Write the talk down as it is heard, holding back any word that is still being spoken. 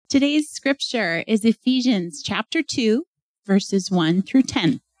Today's scripture is Ephesians chapter 2, verses 1 through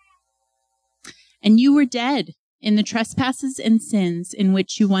 10. And you were dead in the trespasses and sins in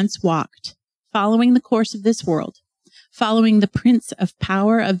which you once walked, following the course of this world, following the prince of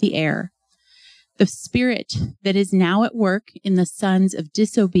power of the air, the spirit that is now at work in the sons of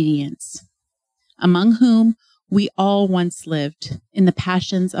disobedience, among whom we all once lived in the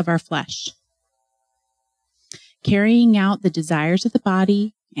passions of our flesh, carrying out the desires of the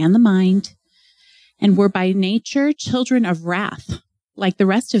body and the mind, and were by nature children of wrath, like the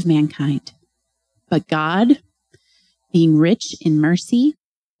rest of mankind. But God, being rich in mercy,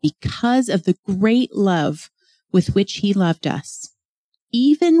 because of the great love with which he loved us,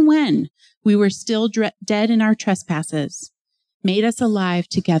 even when we were still dead in our trespasses, made us alive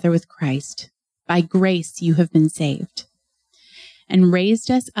together with Christ. By grace you have been saved, and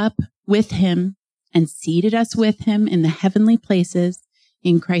raised us up with him and seated us with him in the heavenly places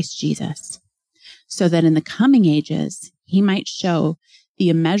in Christ Jesus, so that in the coming ages he might show the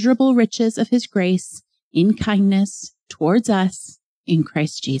immeasurable riches of his grace in kindness towards us in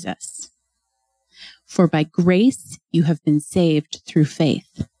Christ Jesus. For by grace you have been saved through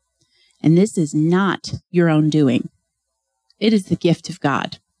faith, and this is not your own doing. It is the gift of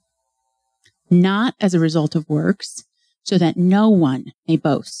God, not as a result of works, so that no one may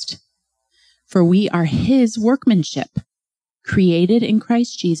boast. For we are his workmanship, created in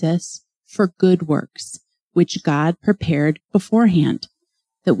Christ Jesus for good works, which God prepared beforehand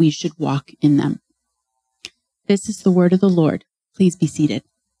that we should walk in them. This is the word of the Lord. Please be seated.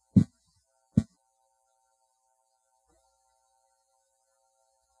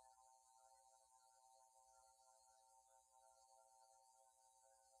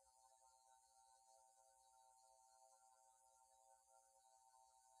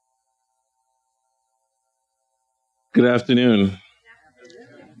 Good afternoon.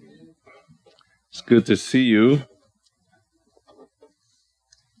 It's good to see you.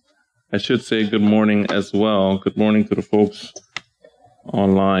 I should say good morning as well. Good morning to the folks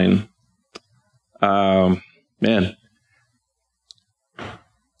online. Man,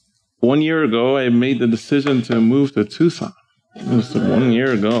 1 year ago, I made the decision to move to Tucson. It was 1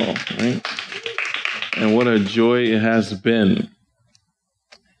 year ago, right? And what a joy it has been.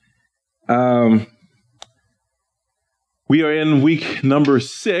 We are in week number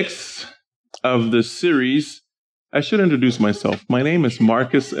 6 of the series. I should introduce myself. My name is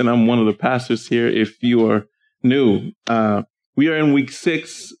Marcus, and I'm one of the pastors here if you are new. We are in week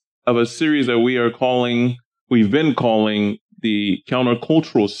 6 of a series that we've been calling the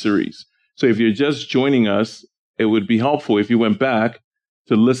Countercultural series. So if you're just joining us, it would be helpful if you went back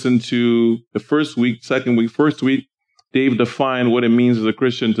to listen to the first week, second week. First week, Dave defined what it means as a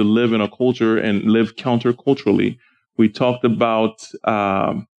Christian to live in a culture and live counterculturally. We talked about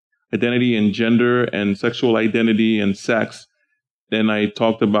identity and gender and sexual identity and sex. Then I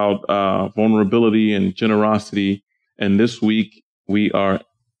talked about vulnerability and generosity. And this week, we are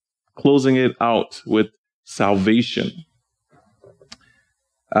closing it out with salvation.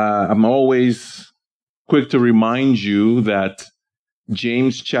 I'm always quick to remind you that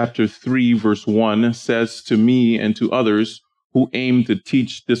James chapter 3, verse 1 says to me and to others who aim to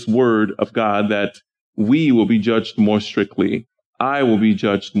teach this word of God that we will be judged more strictly. I will be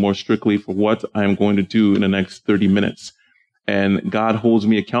judged more strictly for what I'm going to do in the next 30 minutes. And God holds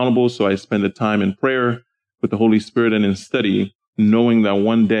me accountable, so I spend the time in prayer with the Holy Spirit and in study, knowing that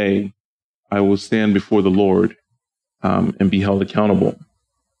one day I will stand before the Lord and be held accountable.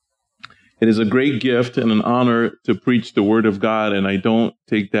 It is a great gift and an honor to preach the word of God, and I don't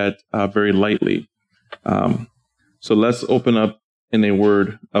take that very lightly. So let's open up in a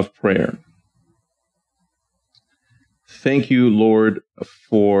word of prayer. Thank you, Lord,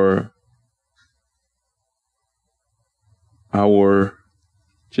 for our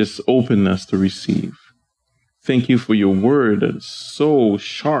just openness to receive. Thank you for your word that is so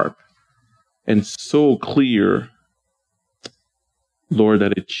sharp and so clear, Lord,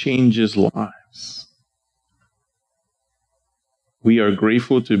 that it changes lives. We are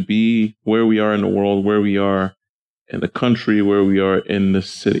grateful to be where we are in the world, where we are in the country, where we are in the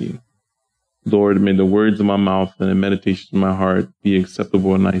city. Lord, may the words of my mouth and the meditations of my heart be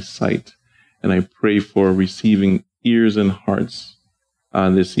acceptable in thy sight. And I pray for receiving ears and hearts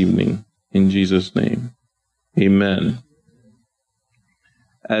this evening. In Jesus' name, amen.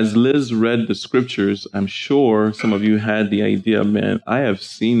 As Liz read the scriptures, I'm sure some of you had the idea, man, I have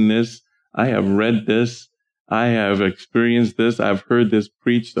seen this. I have read this. I have experienced this. I've heard this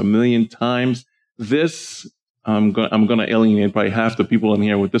preached 1,000,000 times. This, I'm going to alienate probably half the people in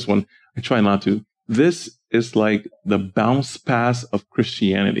here with this one. I try not to. This is like the bounce pass of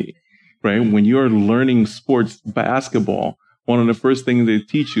Christianity, right? When you're learning sports, basketball, one of the first things they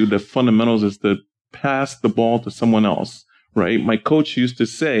teach you, the fundamentals, is to pass the ball to someone else, right? My coach used to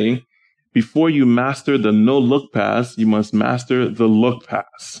say, before you master the no-look pass, you must master the look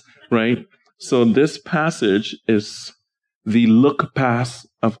pass, right? So this passage is the look pass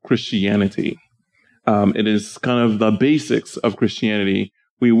of Christianity. It is kind of the basics of Christianity.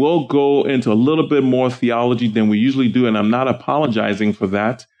 We will go into a little bit more theology than we usually do, and I'm not apologizing for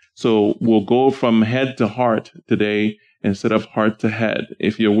that. So we'll go from head to heart today instead of heart to head,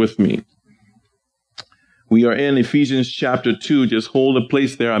 if you're with me. We are in Ephesians chapter 2. Just hold a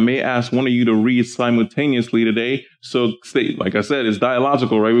place there. I may ask one of you to read simultaneously today. So stay, like I said, it's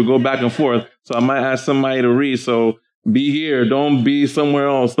dialogical, right? We go back and forth. So I might ask somebody to read. So be here. Don't be somewhere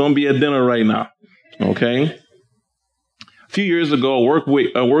else. Don't be at dinner right now. Okay? A few years ago, a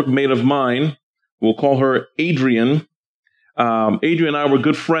workmate of mine, we'll call her Adrian. Adrian and I were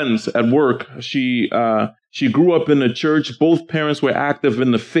good friends at work. She grew up in the church. Both parents were active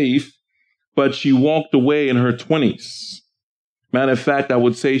in the faith, but she walked away in her 20s. Matter of fact, I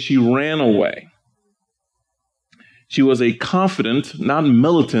would say she ran away. She was a confident, not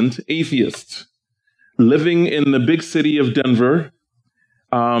militant atheist, living in the big city of Denver.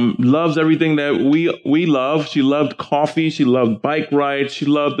 Loves everything that we love. She loved coffee. She loved bike rides. She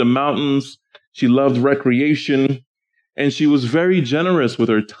loved the mountains. She loved recreation. And she was very generous with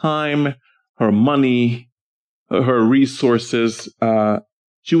her time, her money, her resources.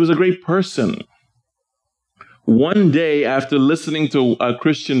 She was a great person. One day, after listening to a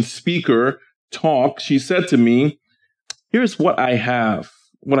Christian speaker talk, she said to me, here's what I have,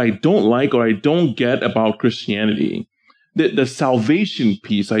 what I don't like or I don't get about Christianity. The salvation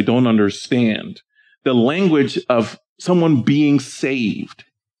piece I don't understand. The language of someone being saved.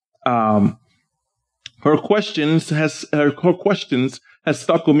 Her questions has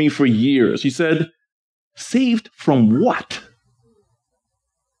stuck with me for years. She said, saved from what?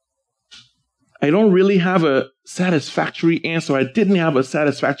 I don't really have a satisfactory answer. I didn't have a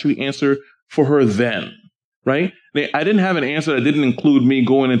satisfactory answer for her then, right? I didn't have an answer that didn't include me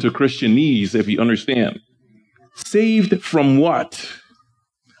going into Christianese, if you understand. Saved from what?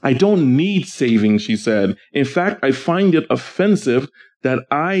 I don't need saving, she said. In fact, I find it offensive that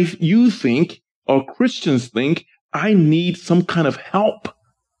you think, or Christians think, I need some kind of help.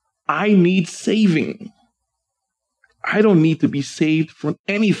 I need saving. I don't need to be saved from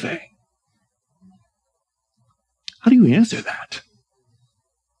anything. How do you answer that?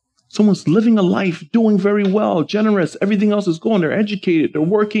 Someone's living a life, doing very well, generous, everything else is going, they're educated, they're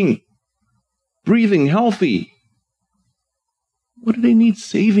working, breathing, healthy. What do they need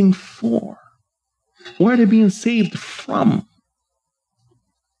saving for? Where are they being saved from?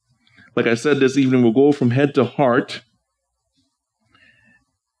 Like I said, this evening we'll go from head to heart.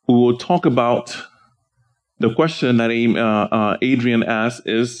 We will talk about the question that Adrian asked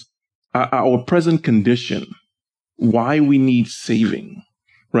is our present condition. Why we need saving,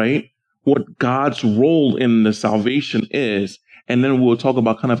 right? What God's role in the salvation is. And then we'll talk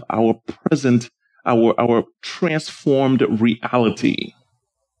about kind of our present, our transformed reality.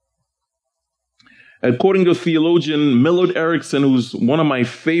 According to theologian Millard Erickson, who's one of my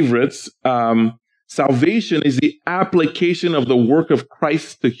favorites, salvation is the application of the work of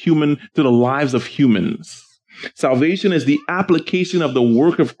Christ to the lives of humans. Salvation is the application of the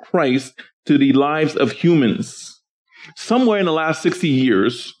work of Christ to the lives of humans. Somewhere in the last 60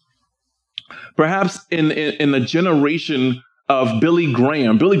 years, perhaps in the generation of Billy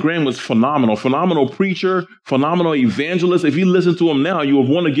Graham. Billy Graham was phenomenal preacher, phenomenal evangelist. If you listen to him now, you would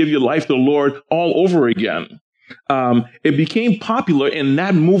want to give your life to the Lord all over again. It became popular in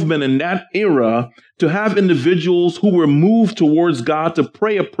that movement, in that era, to have individuals who were moved towards God to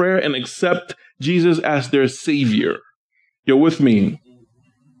pray a prayer and accept Jesus as their savior. You're with me?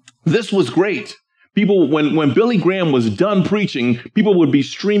 This was great. People, when Billy Graham was done preaching, people would be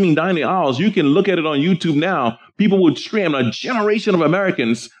streaming down the aisles. You can look at it on YouTube now. People would stream. A generation of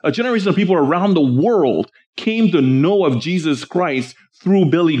Americans, a generation of people around the world came to know of Jesus Christ through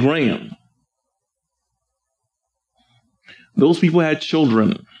Billy Graham. Those people had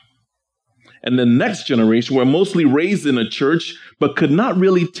children. And the next generation were mostly raised in a church, but could not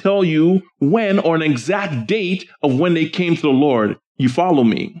really tell you when or an exact date of when they came to the Lord. You follow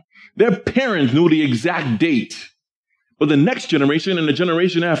me? Their parents knew the exact date. But the next generation and the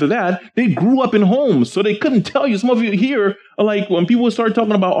generation after that, they grew up in homes, so they couldn't tell you. Some of you here are like, when people start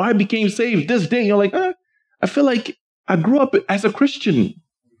talking about, I became saved this day, you're like, I feel like I grew up as a Christian.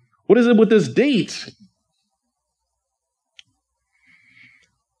 What is it with this date?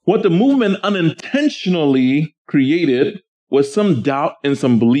 What the movement unintentionally created was some doubt in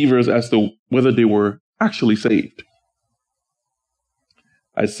some believers as to whether they were actually saved.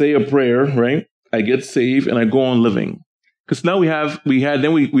 I say a prayer, right? I get saved and I go on living. Because now we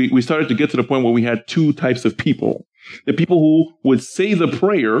started to get to the point where we had two types of people. The people who would say the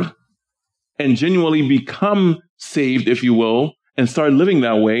prayer and genuinely become saved, if you will, and start living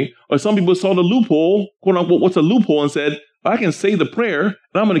that way. Or some people saw the loophole, quote unquote, what's a loophole, and said, I can say the prayer and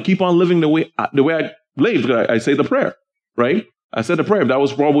I'm going to keep on living the way I live. I say the prayer, right? I said the prayer. If that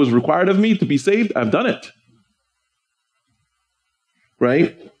was what was required of me to be saved, I've done it.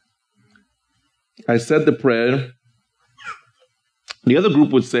 Right? I said the prayer. The other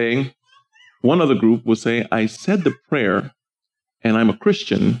group would say, one other group would say, I said the prayer and I'm a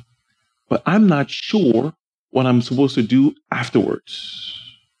Christian, but I'm not sure what I'm supposed to do afterwards.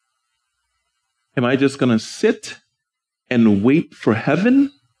 Am I just going to sit and wait for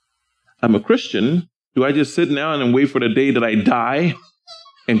heaven? I'm a Christian. Do I just sit down and wait for the day that I die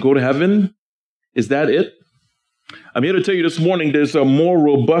and go to heaven? Is that it? I'm here to tell you this morning, there's a more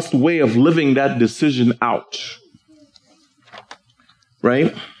robust way of living that decision out.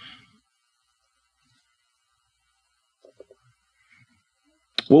 Right?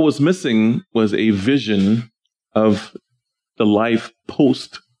 What was missing was a vision of the life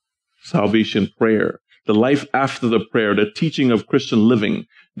post-salvation prayer, the life after the prayer, the teaching of Christian living,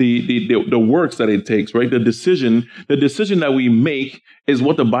 the works that it takes, right? The decision that we make is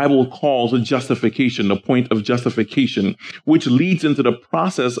what the Bible calls a justification, the point of justification, which leads into the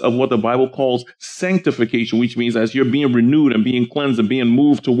process of what the Bible calls sanctification, which means as you're being renewed and being cleansed and being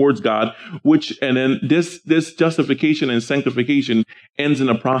moved towards God, and then this justification and sanctification ends in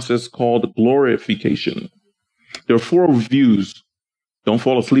a process called glorification. There are 4 views. Don't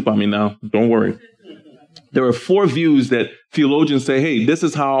fall asleep on me now. Don't worry. There are 4 views that theologians say, hey, this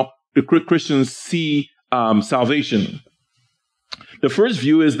is how the Christians see salvation. The first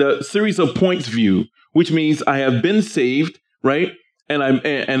view is the series of points view, which means I have been saved, right? And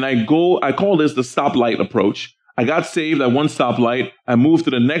I call this the stoplight approach. I got saved at one stoplight. I move to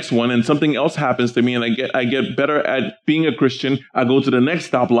the next one and something else happens to me and I get better at being a Christian. I go to the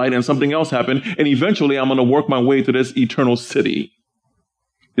next stoplight and something else happened. And eventually I'm going to work my way to this eternal city.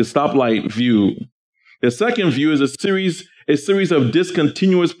 The stoplight view. The second view is a series of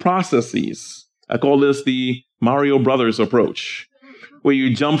discontinuous processes. I call this the Mario Brothers approach, where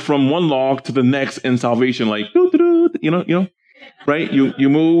you jump from one log to the next in salvation, like, right? You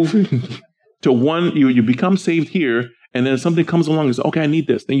move to one, you become saved here, and then something comes along and says, okay, I need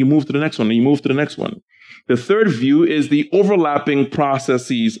this. Then you move to the next one, and you move to the next one. The third view is the overlapping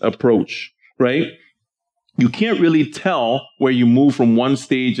processes approach, right? You can't really tell where you move from one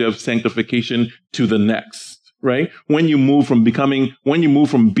stage of sanctification to the next, right? When you move from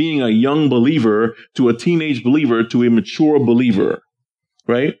being a young believer to a teenage believer to a mature believer,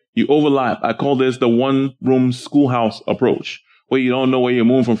 right? You overlap. I call this the one-room schoolhouse approach, where you don't know where you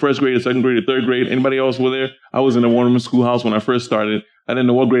move from first grade to second grade to third grade. Anybody else were there? I was in a one-room schoolhouse when I first started. I didn't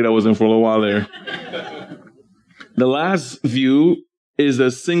know what grade I was in for a little while there. The last view is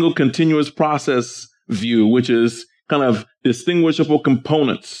a single continuous process view, which is kind of distinguishable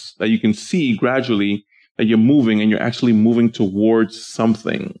components that you can see gradually that you're moving and you're actually moving towards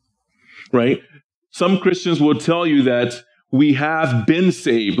something, right? Some Christians will tell you that we have been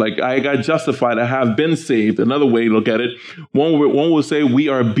saved. Like, I got justified. I have been saved. Another way to look at it, one will say we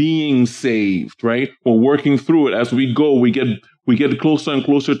are being saved, right? We're working through it. As we go, we get closer and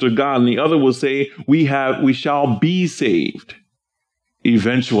closer to God. And the other will say we shall be saved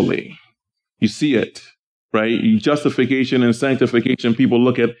eventually. You see it, right? Justification and sanctification, people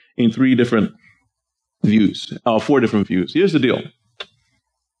look at in 4 different views. Here's the deal.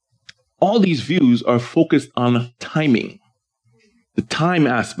 All these views are focused on timing, the time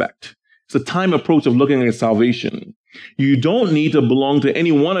aspect. It's a time approach of looking at salvation. You don't need to belong to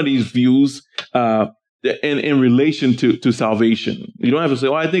any one of these views in relation to salvation. You don't have to say,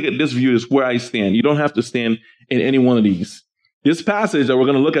 I think this view is where I stand. You don't have to stand in any one of these. This passage that we're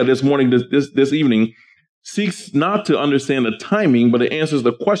going to look at this morning, this evening, seeks not to understand the timing, but it answers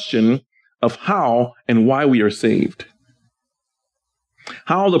the question of how and why we are saved.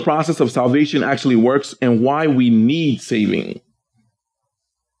 How the process of salvation actually works and why we need saving.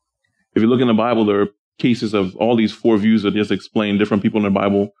 If you look in the Bible, there are cases of all these 4 views that just explain different people in the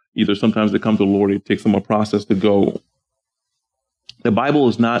Bible. Either sometimes they come to the Lord, it takes them a process to go. The Bible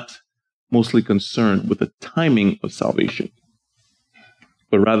is not mostly concerned with the timing of salvation,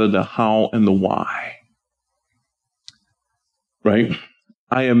 but rather the how and the why. Right?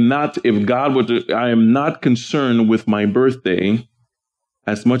 I am not concerned with my birthday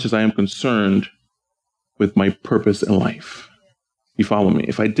as much as I am concerned with my purpose in life. You follow me?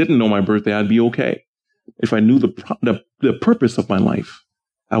 If I didn't know my birthday, I'd be okay. If I knew the purpose of my life,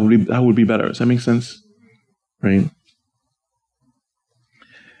 I would be better. Does that make sense? Right?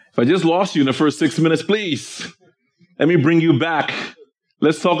 If I just lost you in the first 6 minutes, please, let me bring you back.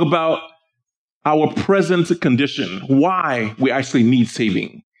 Let's talk about our present condition, why we actually need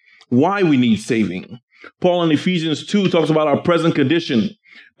saving, why we need saving. Paul in Ephesians 2 talks about our present condition.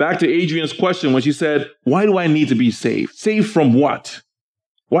 Back to Adrian's question when she said, why do I need to be saved? Saved from what?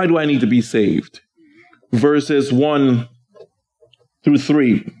 Why do I need to be saved? Verses 1 through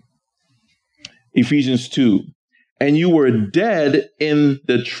 3, Ephesians 2. And you were dead in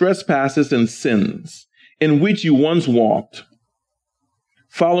the trespasses and sins in which you once walked,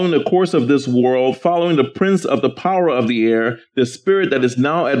 following the course of this world, following the prince of the power of the air, the spirit that is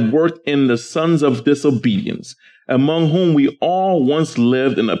now at work in the sons of disobedience, among whom we all once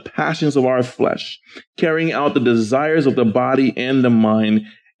lived in the passions of our flesh, carrying out the desires of the body and the mind,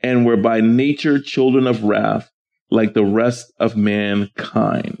 and were by nature children of wrath, like the rest of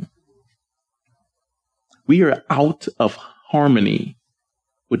mankind. We are out of harmony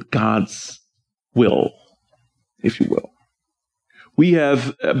with God's will, if you will. We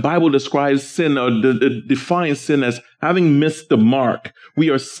have, Bible describes sin or defines sin as having missed the mark. We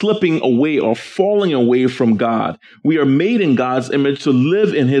are slipping away or falling away from God. We are made in God's image to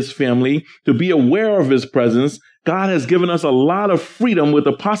live in his family, to be aware of his presence. God has given us a lot of freedom with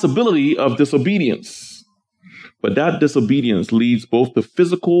the possibility of disobedience. But that disobedience leads both to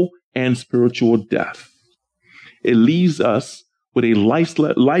physical and spiritual death. It leaves us with a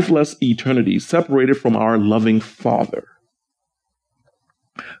lifeless eternity separated from our loving Father.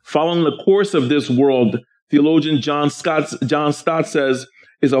 Following the course of this world, theologian John Stott says,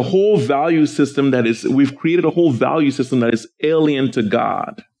 is a whole value system we've created a whole value system that is alien to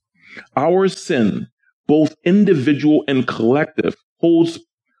God. Our sin, both individual and collective, holds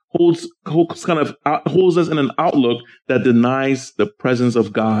us in an outlook that denies the presence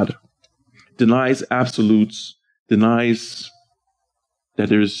of God, denies absolutes, denies that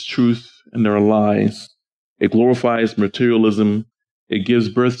there is truth and there are lies. It glorifies materialism. It gives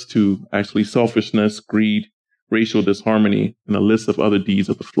birth to actually selfishness, greed, racial disharmony, and a list of other deeds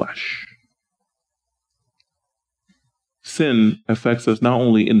of the flesh. Sin affects us not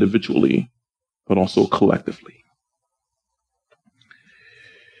only individually, but also collectively.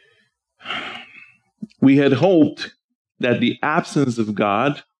 We had hoped that the absence of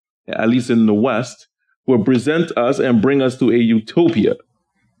God, at least in the West, will present us and bring us to a utopia.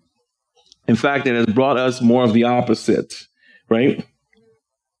 In fact, it has brought us more of the opposite, right?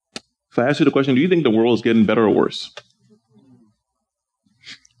 If I ask you the question, do you think the world is getting better or worse?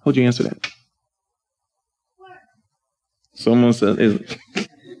 How would you answer that? Someone said,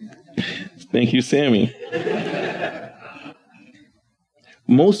 thank you, Sammy.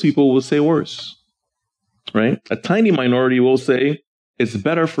 Most people will say worse, right? A tiny minority will say it's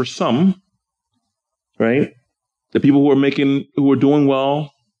better for some, right? The people who are doing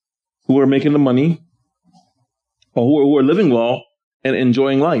well, who are making the money, or who are living well and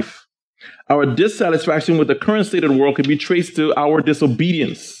enjoying life. Our dissatisfaction with the current state of the world can be traced to our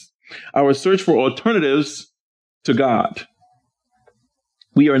disobedience, our search for alternatives to God.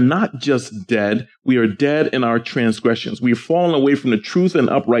 We are not just dead, we are dead in our transgressions. We have fallen away from the truth and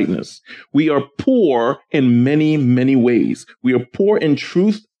uprightness. We are poor in many, many ways. We are poor in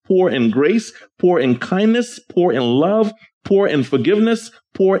truth, poor in grace, poor in kindness, poor in love, poor in forgiveness,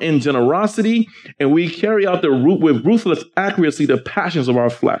 poor in generosity, and we carry out with ruthless accuracy the passions of our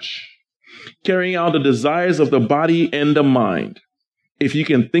flesh, carrying out the desires of the body and the mind. If you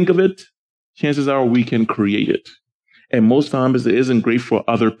can think of it, chances are we can create it. And most times it isn't great for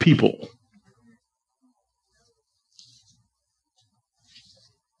other people.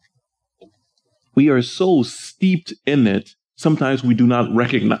 We are so steeped in it, sometimes we do not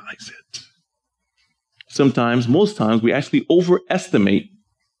recognize it. Sometimes, most times, we actually overestimate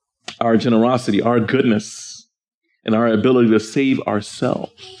our generosity, our goodness, and our ability to save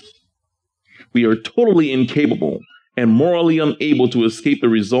ourselves. We are totally incapable and morally unable to escape the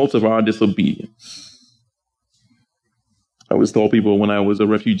results of our disobedience. I always told people when I was a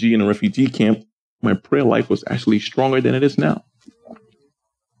refugee in a refugee camp, my prayer life was actually stronger than it is now.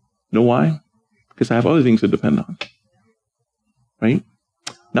 Know why? Because I have other things to depend on. Right?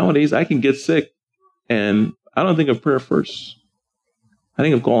 Nowadays, I can get sick and I don't think of prayer first. I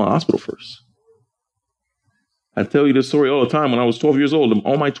think of calling a hospital first. I tell you this story all the time. When I was 12 years old,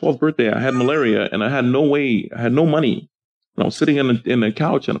 on my 12th birthday, I had malaria and I had no money. And I was sitting in the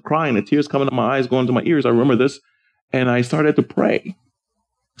couch and crying, the tears coming to my eyes, going to my ears. I remember this. And I started to pray.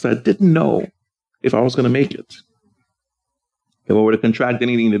 because I didn't know if I was going to make it. If I were to contract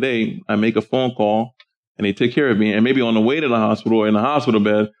anything today, I make a phone call and they take care of me. And maybe on the way to the hospital or in the hospital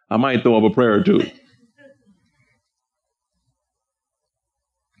bed, I might throw up a prayer or two.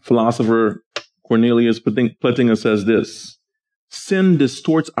 Philosopher Cornelius Plantinga says this: sin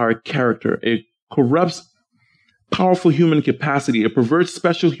distorts our character. It corrupts powerful human capacity. It perverts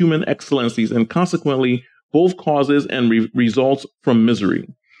special human excellencies, and consequently, both causes and results from misery.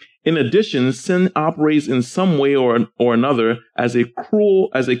 In addition, sin operates in some way or another as a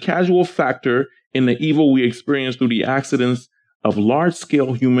casual factor in the evil we experience through the accidents of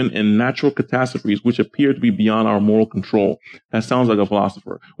large-scale human and natural catastrophes, which appear to be beyond our moral control. That sounds like a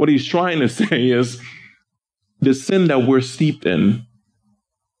philosopher. What he's trying to say is the sin that we're steeped in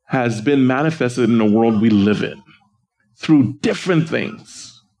has been manifested in the world we live in through different things.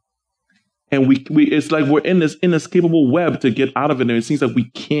 And we it's like we're in this inescapable web to get out of it, and it seems like we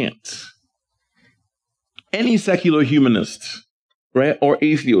can't. Any secular humanist, right, or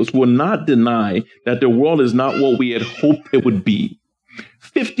atheist will not deny that the world is not what we had hoped it would be.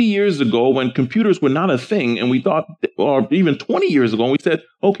 50 years ago, when computers were not a thing, and we thought, or even 20 years ago, and we said,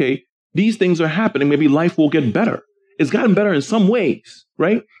 okay, these things are happening, maybe life will get better. It's gotten better in some ways,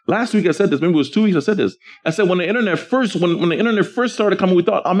 right? Last week I said this, maybe it was 2 weeks I said this. I said when the internet first started coming, we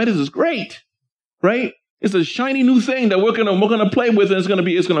thought, oh man, this is great, right? It's a shiny new thing that we're gonna play with, and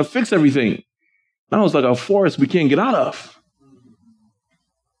it's gonna fix everything. Now it's like a forest we can't get out of.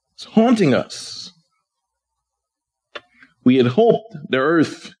 It's haunting us. We had hoped the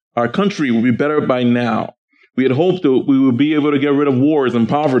earth, our country, would be better by now. We had hoped that we would be able to get rid of wars and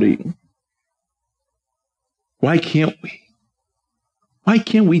poverty. Why can't we? Why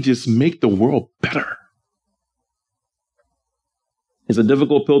can't we just make the world better? It's a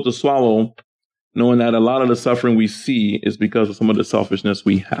difficult pill to swallow, knowing that a lot of the suffering we see is because of some of the selfishness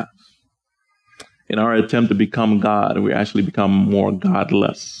we have. In our attempt to become God, we actually become more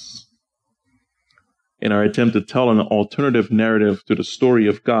godless. In our attempt to tell an alternative narrative to the story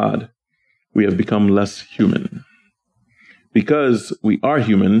of God, we have become less human. Because we are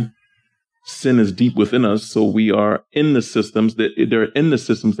human, sin is deep within us, so we are in the systems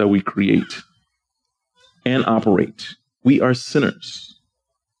that we create and operate. We are sinners.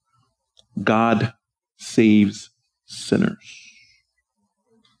 God saves sinners.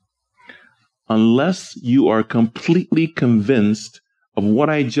 Unless you are completely convinced of what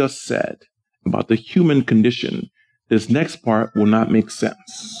I just said about the human condition, this next part will not make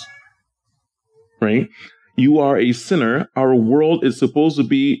sense. Right? You are a sinner. Our world is not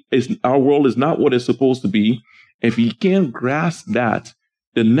what it's supposed to be. If you can't grasp that,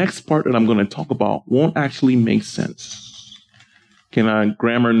 the next part that I'm going to talk about won't actually make sense. Can I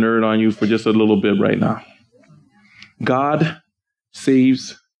grammar nerd on you for just a little bit right now? God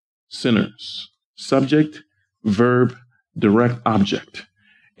saves sinners. Subject, verb, direct object.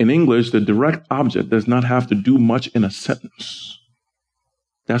 In English, the direct object does not have to do much in a sentence.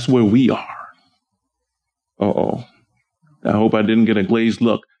 That's where we are. Uh-oh. I hope I didn't get a glazed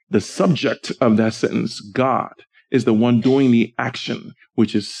look. The subject of that sentence, God, is the one doing the action,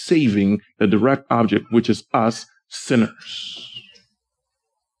 which is saving the direct object, which is us sinners.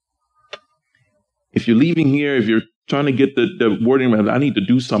 If you're leaving here, if you're trying to get the wording right, I need to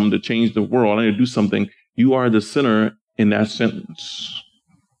do something to change the world, I need to do something, you are the sinner in that sentence.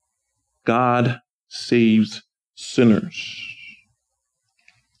 God saves sinners.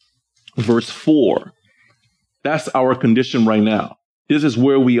 Verse 4. That's our condition right now. This is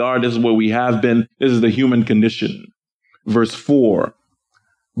where we are. This is where we have been. This is the human condition. Verse 4.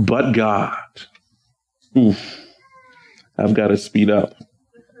 But God. Oof. I've got to speed up.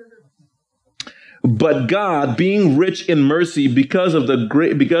 But God, being rich in mercy because of the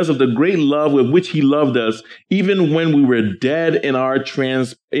great love with which he loved us, even when we were dead in our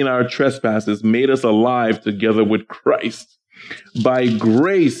trespasses, made us alive together with Christ. By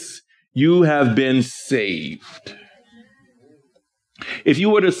grace, you have been saved. If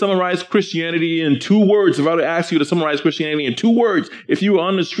you were to summarize Christianity in 2 words, if I were to ask you to summarize Christianity in 2 words, if you were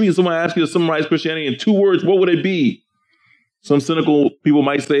on the street and someone asked you to summarize Christianity in 2 words, what would it be? Some cynical people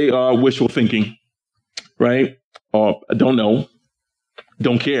might say wishful thinking, right? Or I don't know,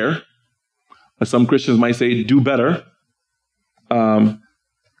 don't care. Or some Christians might say do better.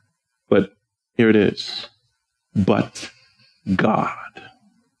 But here it is. But God.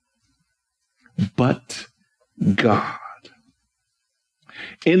 But God.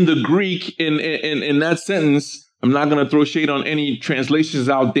 In the Greek, in that sentence, I'm not going to throw shade on any translations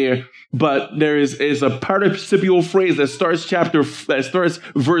out there, but there is a participial phrase that starts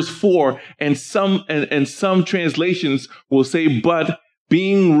verse 4, and some translations will say but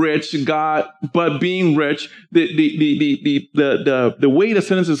being rich, God, but being rich. The way the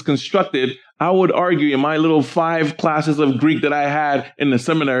sentence is constructed, I would argue in my little 5 classes of Greek that I had in the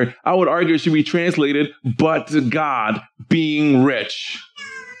seminary, I would argue it should be translated, but God being rich.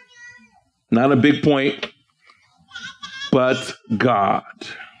 Not a big point, but God.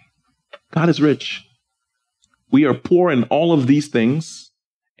 God is rich. We are poor in all of these things,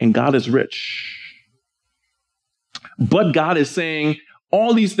 and God is rich. But God is saying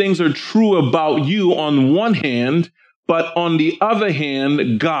all these things are true about you on one hand, but on the other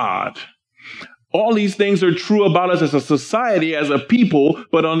hand, God. All these things are true about us as a society, as a people,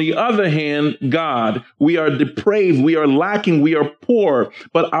 but on the other hand, God. We are depraved, we are lacking, we are poor,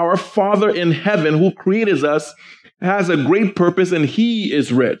 but our Father in heaven who created us has a great purpose and he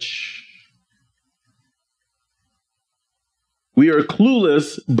is rich. We are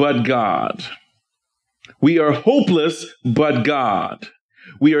clueless, but God. We are hopeless, but God.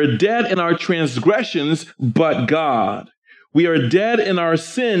 We are dead in our transgressions, but God. We are dead in our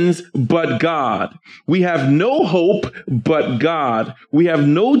sins, but God. We have no hope, but God. We have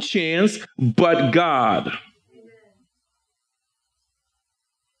no chance, but God.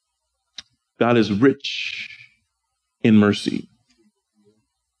 God is rich in mercy.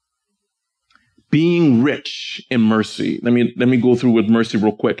 Being rich in mercy. Let me go through with mercy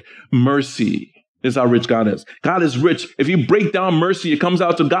real quick. Mercy. This is how rich God is. God is rich. If you break down mercy, it comes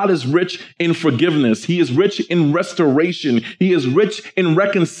out to God is rich in forgiveness. He is rich in restoration. He is rich in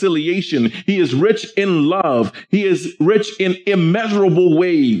reconciliation. He is rich in love. He is rich in immeasurable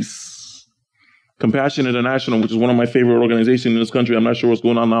ways. Compassion International, which is one of my favorite organizations in this country. I'm not sure what's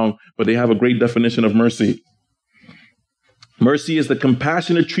going on now, but they have a great definition of mercy. Mercy is the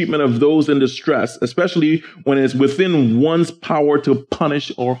compassionate treatment of those in distress, especially when it's within one's power to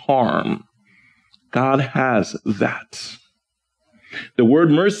punish or harm. God has that. The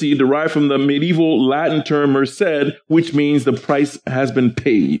word mercy derived from the medieval Latin term merced, which means the price has been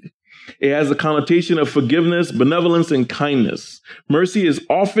paid. It has a connotation of forgiveness, benevolence, and kindness. Mercy is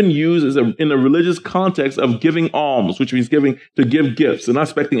often used in a religious context of giving alms, which means to give gifts and not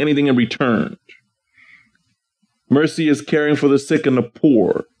expecting anything in return. Mercy is caring for the sick and the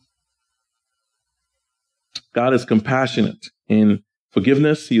poor. God is compassionate in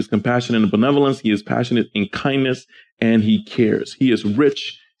forgiveness. He is compassionate in benevolence. He is passionate in kindness, and he cares. He is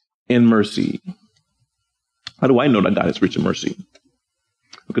rich in mercy. How do I know that God is rich in mercy?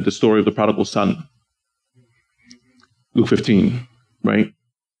 Look at the story of the prodigal son. Luke 15, right?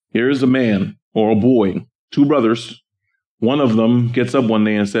 Here's a man or a boy, 2 brothers. One of them gets up one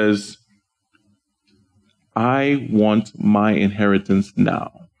day and says, I want my inheritance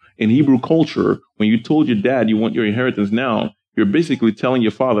now. In Hebrew culture, when you told your dad you want your inheritance now, you're basically telling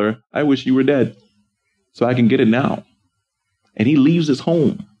your father, I wish you were dead so I can get it now. And he leaves his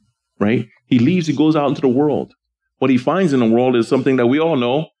home, right? He leaves, he goes out into the world. What he finds in the world is something that we all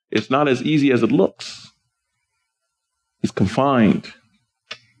know. It's not as easy as it looks. He's confined,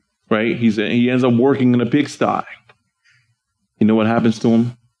 right? He ends up working in a pigsty. You know what happens to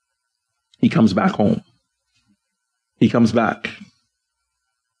him? He comes back home. He comes back.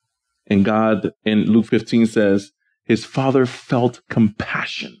 And God in Luke 15 says, his father felt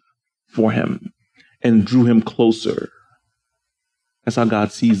compassion for him and drew him closer. That's how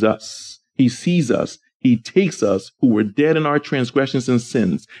God sees us. He sees us. He takes us who were dead in our transgressions and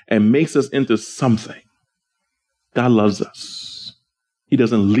sins and makes us into something. God loves us. He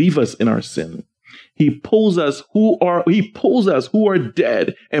doesn't leave us in our sin. He pulls us who are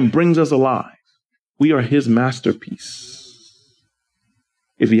dead and brings us alive. We are his masterpiece.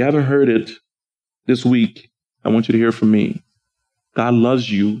 If you haven't heard it this week, I want you to hear from me. God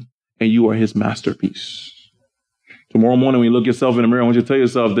loves you and you are his masterpiece. Tomorrow morning when you look yourself in the mirror, I want you to tell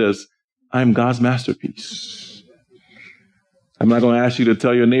yourself this: I'm God's masterpiece. I'm not going to ask you to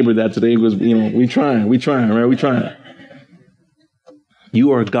tell your neighbor that today because, we trying, right? We trying.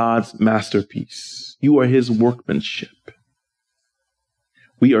 You are God's masterpiece. You are his workmanship.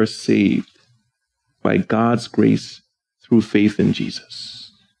 We are saved by God's grace through faith in Jesus.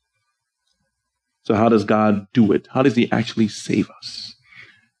 So how does God do it? How does he actually save us?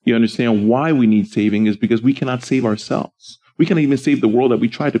 You understand why we need saving is because we cannot save ourselves. We cannot even save the world that we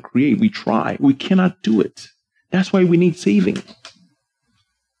try to create. We try. We cannot do it. That's why we need saving.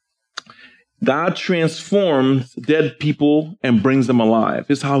 God transforms dead people and brings them alive.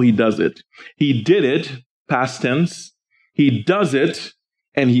 This is how he does it. He did it, past tense. He does it,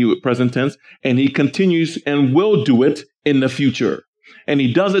 present tense, and he continues and will do it in the future. And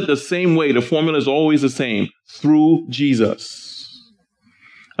he does it the same way. The formula is always the same, through Jesus.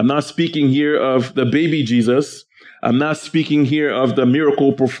 I'm not speaking here of the baby Jesus. I'm not speaking here of the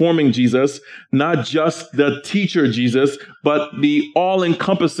miracle performing Jesus, not just the teacher Jesus, but the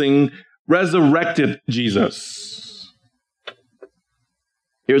all-encompassing resurrected Jesus.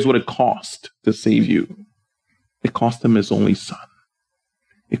 Here's what it cost to save you. It cost him his only son.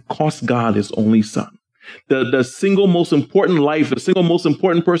 It cost God his only son. The single most important life, the single most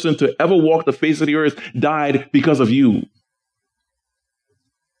important person to ever walk the face of the earth died because of you.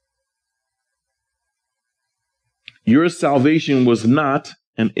 Your salvation was not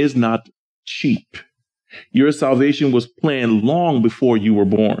and is not cheap. Your salvation was planned long before you were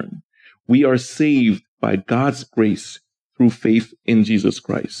born. We are saved by God's grace through faith in Jesus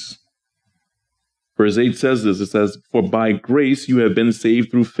Christ. Verse 8 says this. It says, "For by grace you have been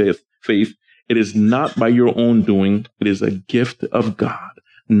saved through faith. It is not by your own doing. It is a gift of God,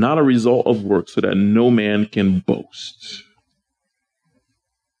 not a result of work, so that no man can boast."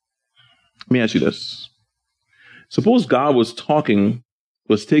 Let me ask you this. Suppose God was taking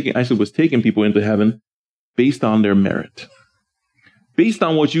people into heaven based on their merit. Based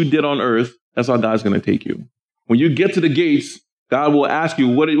on what you did on earth, that's how God's going to take you. When you get to the gates, God will ask you,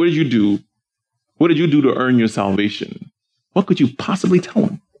 what did you do? What did you do to earn your salvation? What could you possibly tell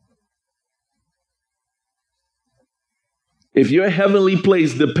him? If your heavenly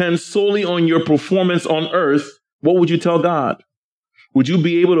place depends solely on your performance on earth, what would you tell God? Would you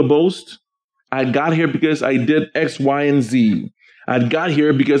be able to boast? I got here because I did X, Y, and Z. I got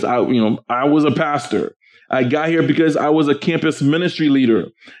here because I was a pastor. I got here because I was a campus ministry leader,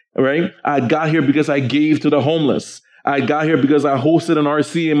 right? I got here because I gave to the homeless. I got here because I hosted an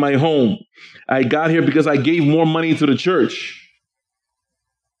RC in my home. I got here because I gave more money to the church.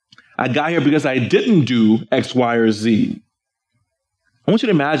 I got here because I didn't do X, Y, or Z. I want you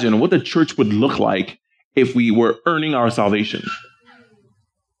to imagine what the church would look like if we were earning our salvation.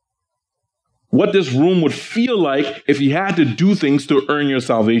 What this room would feel like if you had to do things to earn your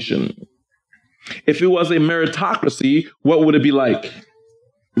salvation. If it was a meritocracy, what would it be like?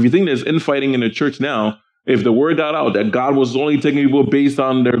 If you think there's infighting in the church now, if the word got out that God was only taking people based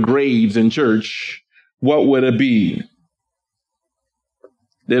on their grades in church, what would it be?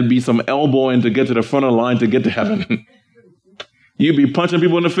 There'd be some elbowing to get to the front of the line to get to heaven. You'd be punching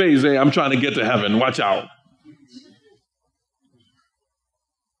people in the face, "Hey, I'm trying to get to heaven. Watch out."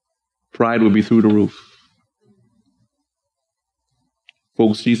 Pride would be through the roof.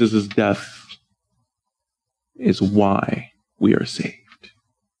 Folks, Jesus' death is why we are saved.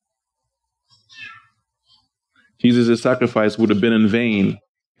 Jesus' sacrifice would have been in vain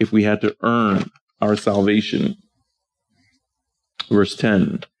if we had to earn our salvation. Verse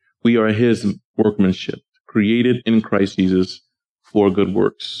 10, we are his workmanship, created in Christ Jesus for good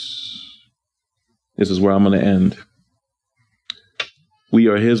works. This is where I'm going to end. We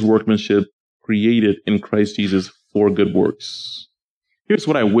are his workmanship, created in Christ Jesus for good works. Here's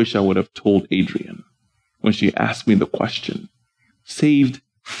what I wish I would have told Adrian when she asked me the question. Saved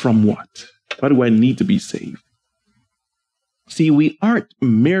from what? Why do I need to be saved? See, we aren't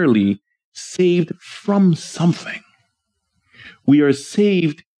merely saved from something. We are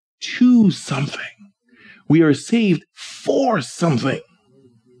saved to something. We are saved for something.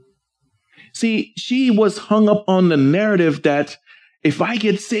 See, she was hung up on the narrative that if I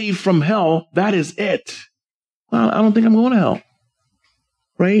get saved from hell, that is it. Well, I don't think I'm going to hell.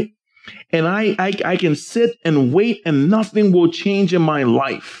 Right? And I can sit and wait and nothing will change in my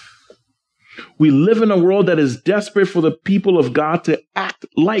life. We live in a world that is desperate for the people of God to act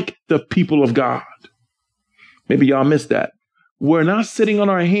like the people of God. Maybe y'all missed that. We're not sitting on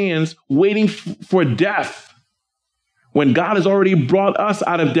our hands waiting for death when God has already brought us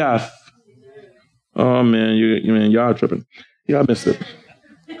out of death. Oh man, y'all are tripping. Y'all missed it.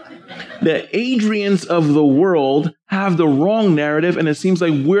 The Adrians of the world have the wrong narrative, and it seems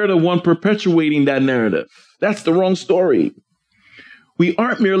like we're the one perpetuating that narrative. That's the wrong story. We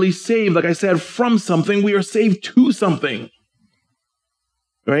aren't merely saved, like I said, from something. We are saved to something.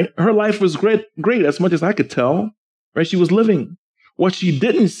 Right? Her life was great as much as I could tell. Right? She was living. What she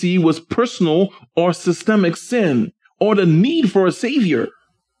didn't see was personal or systemic sin or the need for a savior.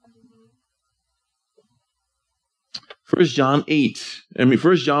 1 John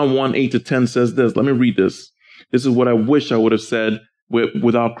 1, 8 to 10 says this. Let me read this. This is what I wish I would have said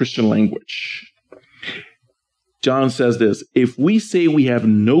without Christian language. John says this, if we say we have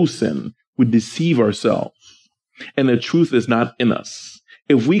no sin, we deceive ourselves, and the truth is not in us.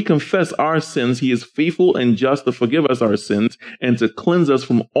 If we confess our sins, he is faithful and just to forgive us our sins and to cleanse us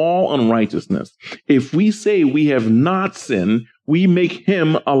from all unrighteousness. If we say we have not sinned, we make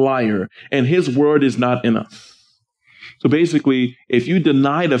him a liar, and his word is not in us. So basically, if you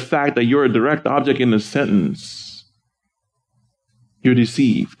deny the fact that you're a direct object in the sentence, you're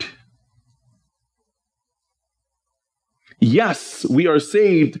deceived. Yes, we are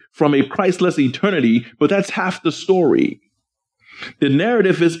saved from a Christless eternity, but that's half the story. The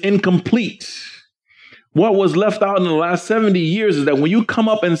narrative is incomplete. What was left out in the last 70 years is that when you come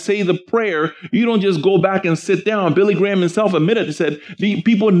up and say the prayer, you don't just go back and sit down. Billy Graham himself admitted, he said, the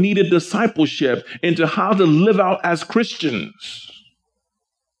people needed discipleship into how to live out as Christians.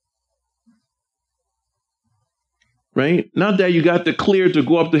 Right? Not that you got the clear to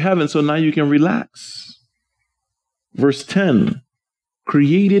go up to heaven, so now you can relax. Verse 10,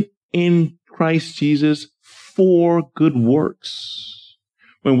 created in Christ Jesus for good works.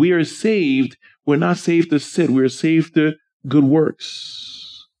 When we are saved, we're not saved to sit. We're saved to good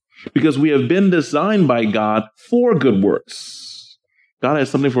works. Because we have been designed by God for good works. God has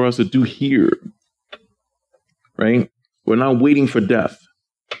something for us to do here. Right? We're not waiting for death.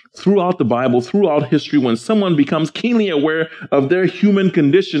 Throughout the Bible, throughout history, when someone becomes keenly aware of their human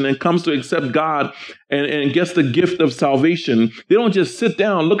condition and comes to accept God and gets the gift of salvation, they don't just sit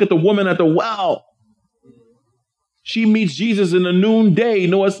down. Look at the woman at the well. She meets Jesus in the noonday. You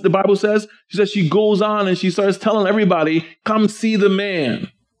know what the Bible says? She says she goes on and she starts telling everybody, come see the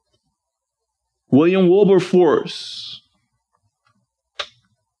man. William Wilberforce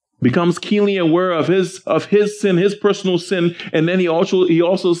becomes keenly aware of his sin, his personal sin, and then he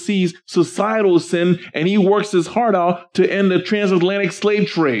also sees societal sin, and he works his heart out to end the transatlantic slave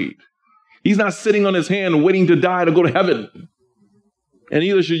trade. He's not sitting on his hand waiting to die to go to heaven. And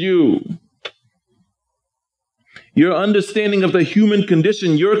neither should you. Your understanding of the human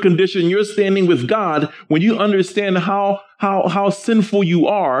condition, your standing with God, when you understand how sinful you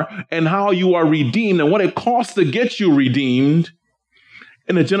are and how you are redeemed and what it costs to get you redeemed,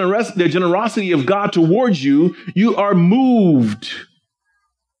 and the generosity of God towards you, you are moved.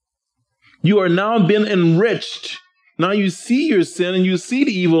 You are now been enriched. Now you see your sin and you see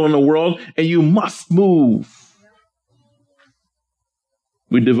the evil in the world, and you must move.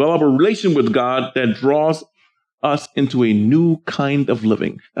 We develop a relation with God that draws us into a new kind of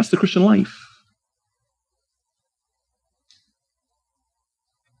living. That's the Christian life.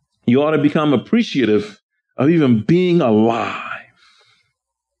 You ought to become appreciative of even being alive.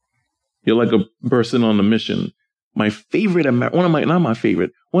 You're like a person on a mission. One of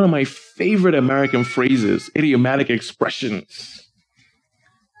my favorite American phrases, idiomatic expressions,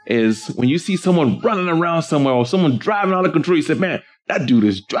 is when you see someone running around somewhere or someone driving out of control, you say, man, that dude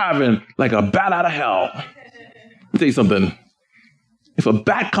is driving like a bat out of hell. Let me tell you something. If a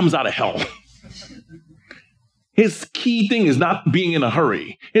bat comes out of hell, his key thing is not being in a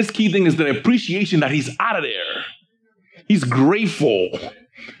hurry. His key thing is the appreciation that he's out of there. He's grateful.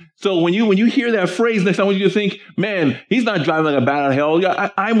 So when you hear that phrase next time, I want you to think, man, he's not driving like a bat out of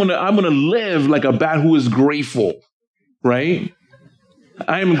hell. I'm gonna live like a bat who is grateful, right?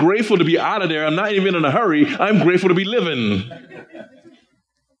 I am grateful to be out of there. I'm not even in a hurry. I'm grateful to be living.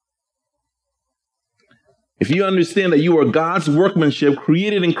 If you understand that you are God's workmanship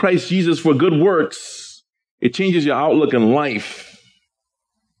created in Christ Jesus for good works, it changes your outlook in life.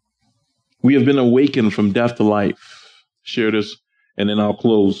 We have been awakened from death to life. Share this, and then I'll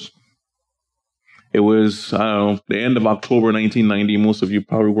close. It was, the end of October 1990. Most of you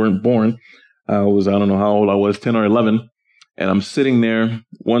probably weren't born. I don't know how old I was, 10 or 11. And I'm sitting there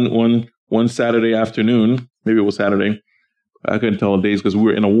one Saturday afternoon. Maybe it was Saturday. I couldn't tell the days because we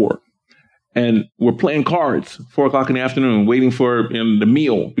were in a war. And we're playing cards, 4 o'clock in the afternoon, waiting for the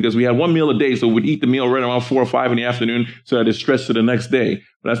meal, because we had one meal a day. So we'd eat the meal right around 4 or 5 in the afternoon so that it stretched to the next day.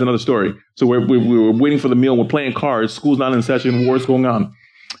 But that's another story. So we were waiting for the meal. We're playing cards. School's not in session. War's going on.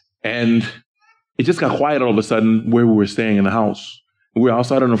 And it just got quiet all of a sudden where we were staying in the house. We were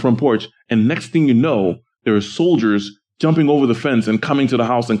outside on the front porch. And next thing you know, there are soldiers jumping over the fence and coming to the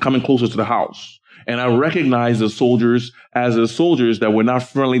house and coming closer to the house. And I recognized the soldiers as the soldiers that were not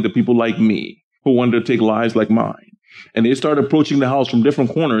friendly to people like me, who wanted to take lives like mine. And they started approaching the house from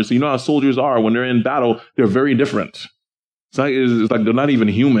different corners. You know how soldiers are when they're in battle, they're very different. It's like they're not even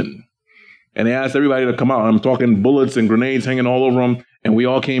human. And they asked everybody to come out. I'm talking bullets and grenades hanging all over them. And we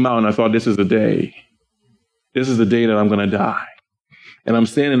all came out, and I thought, this is the day. This is the day that I'm going to die. And I'm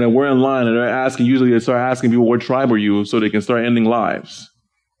standing there, we're in line, and they start asking people, what tribe are you, so they can start ending lives.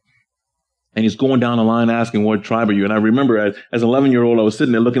 And he's going down the line asking, what tribe are you? And I remember as an 11-year-old, I was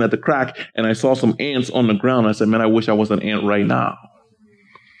sitting there looking at the crack, and I saw some ants on the ground. I said, man, I wish I was an ant right now.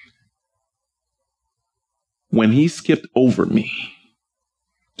 When he skipped over me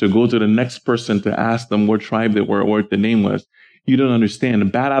to go to the next person to ask them what tribe they were or what the name was, you don't understand. The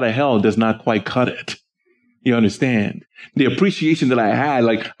bat out of hell does not quite cut it. You understand? The appreciation that I had,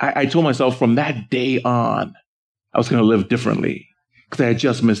 I told myself from that day on, I was going to live differently. because I had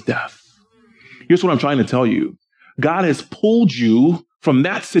just missed death. Here's what I'm trying to tell you. God has pulled you from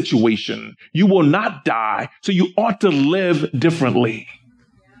that situation. You will not die, so you ought to live differently.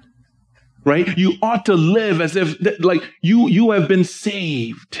 Right? You ought to live as if like you have been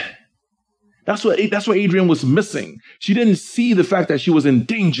saved. That's what Adrienne was missing. She didn't see the fact that she was in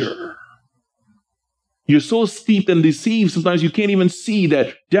danger. You're so steeped and deceived, sometimes you can't even see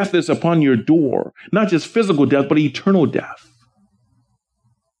that death is upon your door. Not just physical death, but eternal death.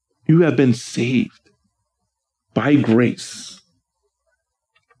 You have been saved by grace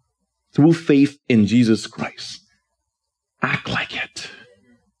through faith in Jesus Christ. Act like it.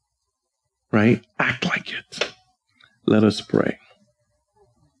 Right? Act like it. Let us pray.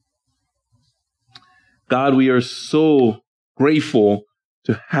 God, we are so grateful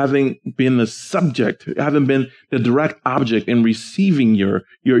to having been the subject, having been the direct object in receiving your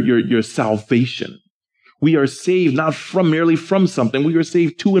salvation. We are saved not merely from something. We are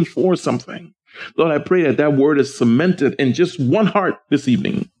saved to and for something. Lord, I pray that that word is cemented in just one heart this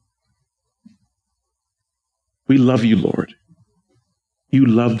evening. We love you, Lord. You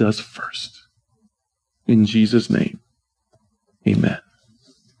loved us first. In Jesus' name, amen.